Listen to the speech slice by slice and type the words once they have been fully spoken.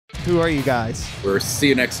Who are you guys? We're See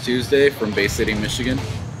You Next Tuesday from Bay City, Michigan.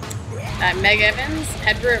 I'm Meg Evans,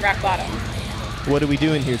 head brewer at Rock Bottom. What are we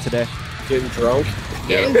doing here today? Getting drunk.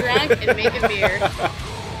 Getting drunk and making beer.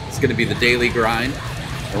 It's going to be the daily grind,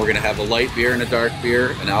 and we're going to have a light beer and a dark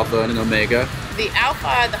beer, an alpha and an omega. The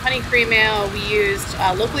alpha, the honey cream ale, we used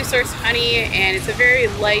locally sourced honey, and it's a very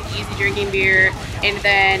light, easy drinking beer. And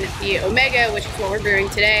then the omega, which is what we're brewing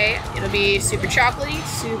today, it'll be super chocolatey,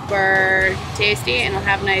 super tasty, and it'll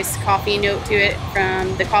have a nice coffee note to it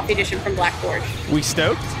from the coffee edition from Black Forge. We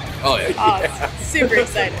stoked? Oh, yeah. Oh, super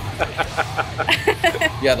excited.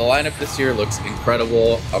 Yeah, the lineup this year looks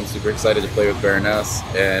incredible. I'm super excited to play with Baroness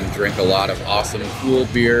and drink a lot of awesome, cool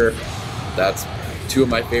beer. That's two of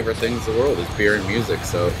my favorite things in the world is beer and music,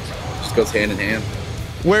 so it just goes hand in hand.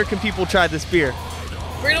 Where can people try this beer?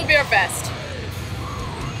 Brewtal Beer Fest,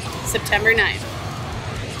 September 9th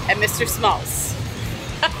at Mr. Smalls.